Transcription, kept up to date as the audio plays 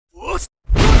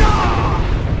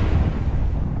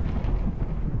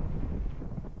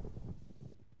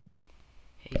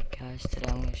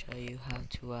gonna show you how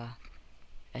to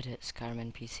edit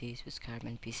Skyrim NPCs with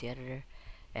Skyrim NPC Editor,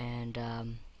 and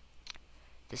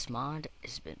this mod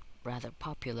has been rather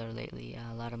popular lately.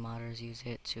 A lot of modders use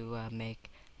it to make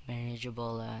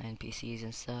manageable NPCs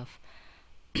and stuff,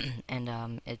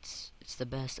 and it's the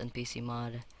best NPC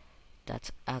mod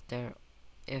that's out there.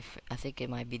 If I think it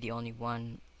might be the only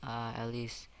one, at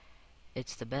least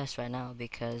it's the best right now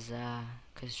because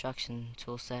construction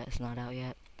toolset is not out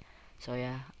yet. So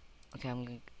yeah, okay,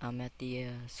 I'm at the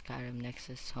Skyrim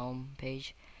Nexus home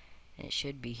page, and it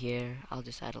should be here. I'll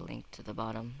just add a link to the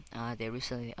bottom. They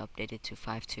recently updated to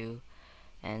 5.2,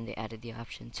 and they added the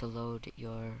option to load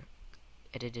your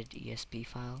edited ESP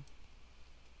file.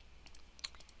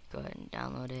 Go ahead and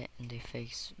download it, and they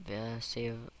fix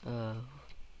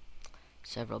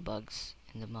several bugs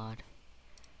in the mod.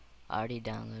 I already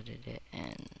downloaded it,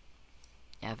 and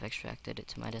I've extracted it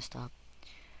to my desktop.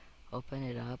 Open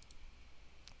it up,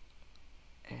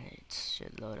 and it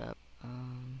should load up.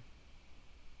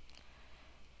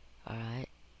 Alright,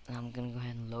 I'm gonna go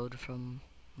ahead and load from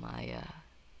my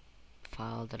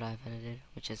file that I've edited,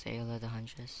 which is Ayla the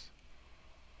Huntress.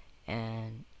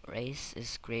 And race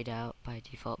is grayed out by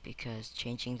default because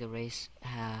changing the race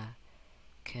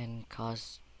can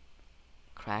cause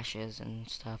crashes and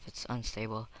stuff. It's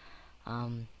unstable.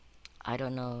 I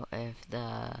don't know if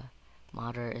the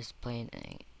modder is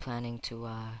planning to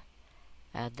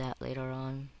add that later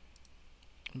on,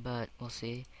 but we'll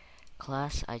see.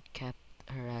 Class, I kept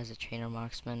her as a trainer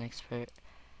marksman expert.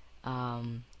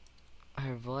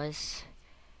 Her voice,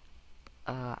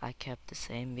 I kept the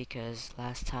same because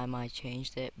last time I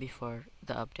changed it before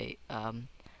the update,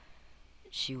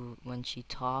 when she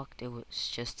talked, it was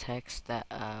just text that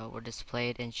were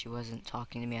displayed, and she wasn't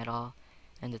talking to me at all,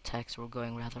 and the texts were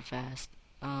going rather fast.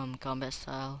 Combat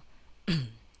style,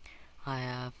 I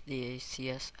have the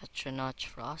CS Extra Notch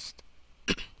Frost.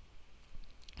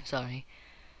 Sorry.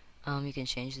 You can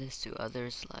change this to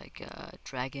others like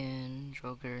Dragon,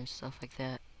 Droger, and stuff like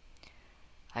that.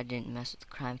 I didn't mess with the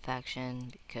crime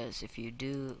faction because if you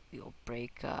do, you'll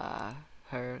break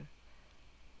her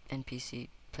NPC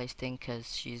place thing,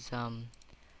 because she's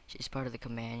part of the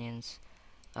companions.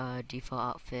 Default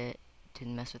outfit,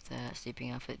 didn't mess with that.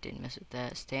 Sleeping outfit, didn't mess with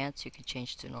that. Stance, you can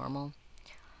change to normal.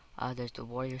 There's the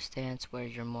warrior stance where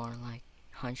you're more like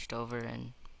hunched over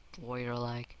and warrior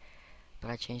like,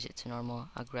 but I changed it to normal.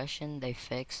 Aggression, they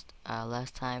fixed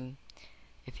last time.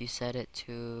 If you set it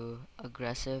to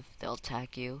aggressive, they'll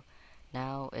attack you.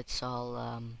 Now it's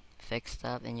all fixed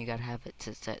up, and you gotta have it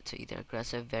set to either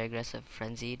aggressive, very aggressive,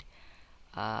 frenzied.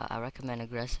 I recommend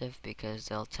aggressive because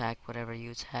they'll attack whatever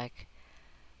you attack.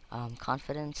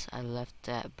 Confidence, I left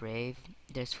at brave.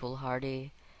 There's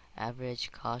foolhardy,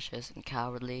 average, cautious, and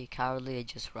cowardly. Cowardly, they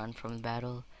just run from the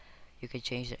battle. You could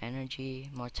change their energy.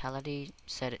 Mortality,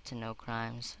 set it to no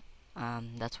crimes.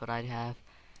 That's what I'd have.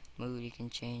 Mood, you can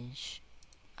change.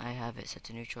 I have it set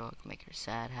to neutral. I can make her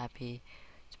sad, happy,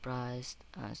 surprised.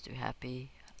 Let's do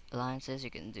happy. Alliances, you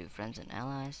can do friends and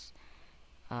allies.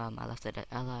 I left it at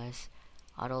allies.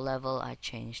 Auto level, I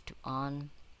changed to on.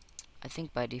 I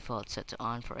think by default it's set to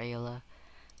on for Ayla,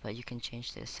 but you can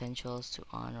change the essentials to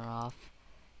on or off.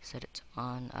 Set it to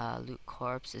on. Loot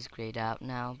corpse is grayed out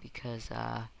now because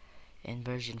in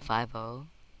version 5.0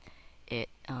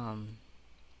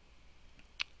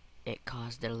 it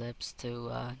caused their lips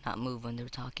to not move when they're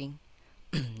talking.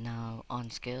 Now on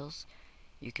skills,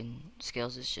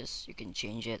 skills is just, you can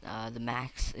change it. The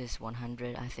max is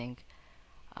 100, I think.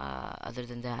 Other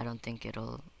than that, I don't think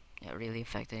it'll really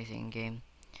affect anything in game.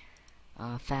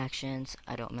 Factions,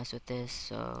 I don't mess with this,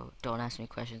 so don't ask me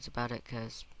questions about it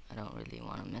because I don't really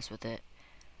want to mess with it.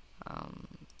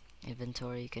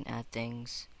 Inventory, you can add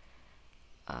things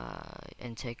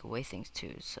and take away things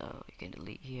too, so you can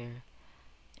delete here.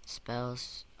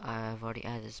 Spells, I've already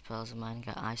added spells of mine.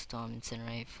 Got Ice Storm,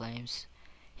 Incinerate, Flames,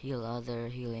 Heal Other,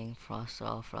 Healing, Frost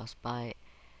All, Frostbite.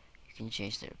 You can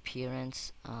change their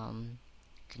appearance. You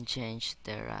can change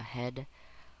their head,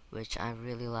 which I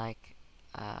really like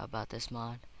about this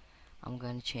mod. I'm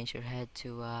going to change her head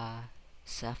to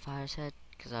Sapphire's head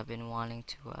because I've been wanting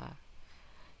to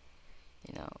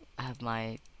have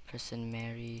my person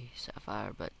marry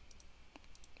Sapphire, but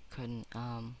couldn't.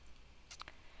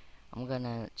 I'm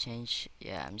gonna change,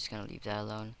 I'm just gonna leave that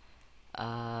alone.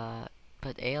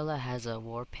 But Ayla has a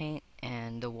war paint,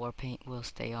 and the war paint will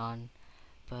stay on,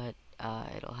 but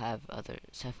it'll have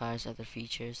Sapphire's other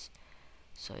features.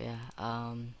 So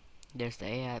yeah, there's the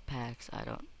AI packs. I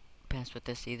don't mess with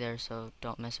this either, so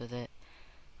don't mess with it.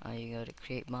 You go to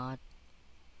create mod,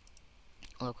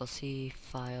 local C,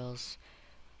 files,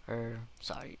 or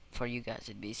sorry, for you guys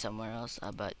it'd be somewhere else.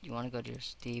 But you want to go to your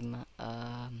Steam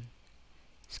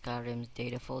Skyrim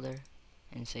data folder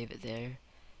and save it there,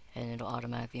 and it'll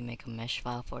automatically make a mesh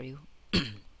file for you.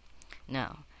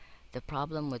 Now, the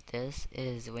problem with this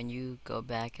is when you go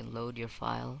back and load your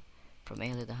file from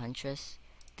Ayla the Huntress,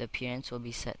 the appearance will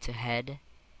be set to head.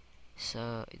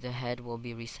 So the head will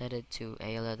be resetted to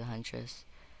Ayla the Huntress.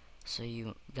 So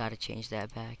you gotta change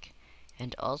that back.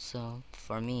 And also,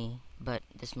 for me, but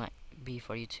this might be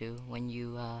for you too, when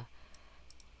you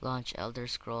launch Elder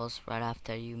Scrolls right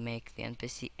after you make the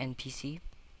NPC,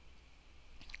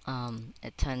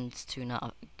 it tends to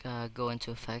not go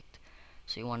into effect.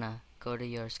 So you wanna go to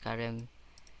your Skyrim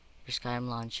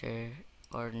launcher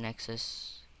or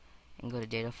Nexus and go to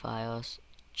data files,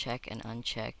 check and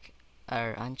uncheck,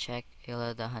 or uncheck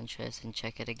Ayla the Huntress and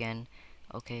check it again.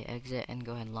 Okay, exit and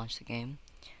go ahead and launch the game.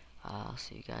 I'll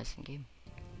see you guys in game.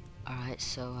 Alright,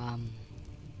 so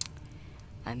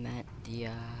I'm at the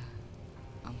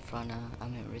I'm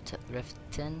in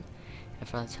Riften in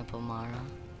front of Temple Mara,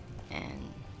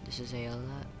 and this is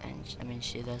Ayla, and I mean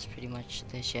she does pretty much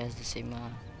she has the same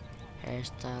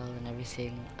hairstyle and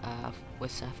everything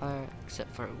with Sapphire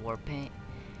except for war paint,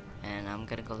 and I'm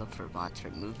gonna go look for a mod to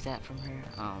remove that from her.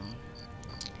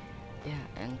 Yeah,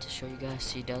 and to show you guys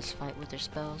she does fight with her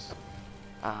spells,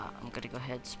 I'm gonna go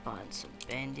ahead and spawn some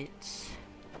bandits.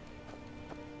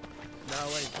 Now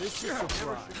ain't this your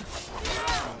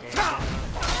surprise?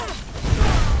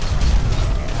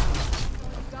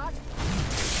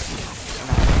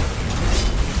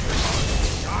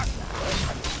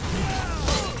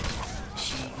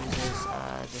 She uses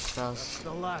the spells That's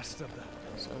the last of them.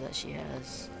 so that she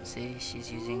has, see,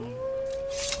 she's using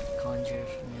Conjure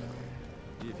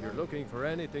Familiar. If you're looking for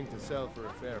anything to sell for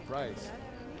a fair price,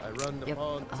 I run the Yep,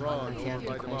 pawn prawn if you have over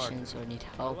any by the market. questions or need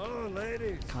help, Hello,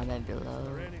 ladies. comment below. Is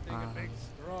there anything a big,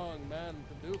 strong man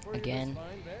can do for Again, you this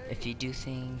fine day? if you do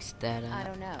things that I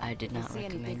don't know. I did If you not see any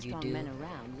recommend big, you strong do, men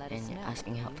around, let us and know,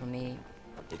 asking help will from me,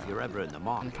 If you're ever in the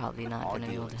market, I'm probably not I'll gonna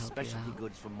be deal able to in help you specialty out.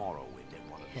 goods from Morrowind in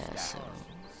one of the Yeah, so stores.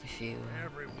 if you,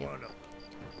 Every yep. one of them.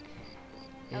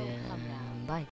 Oh, come now. Bye.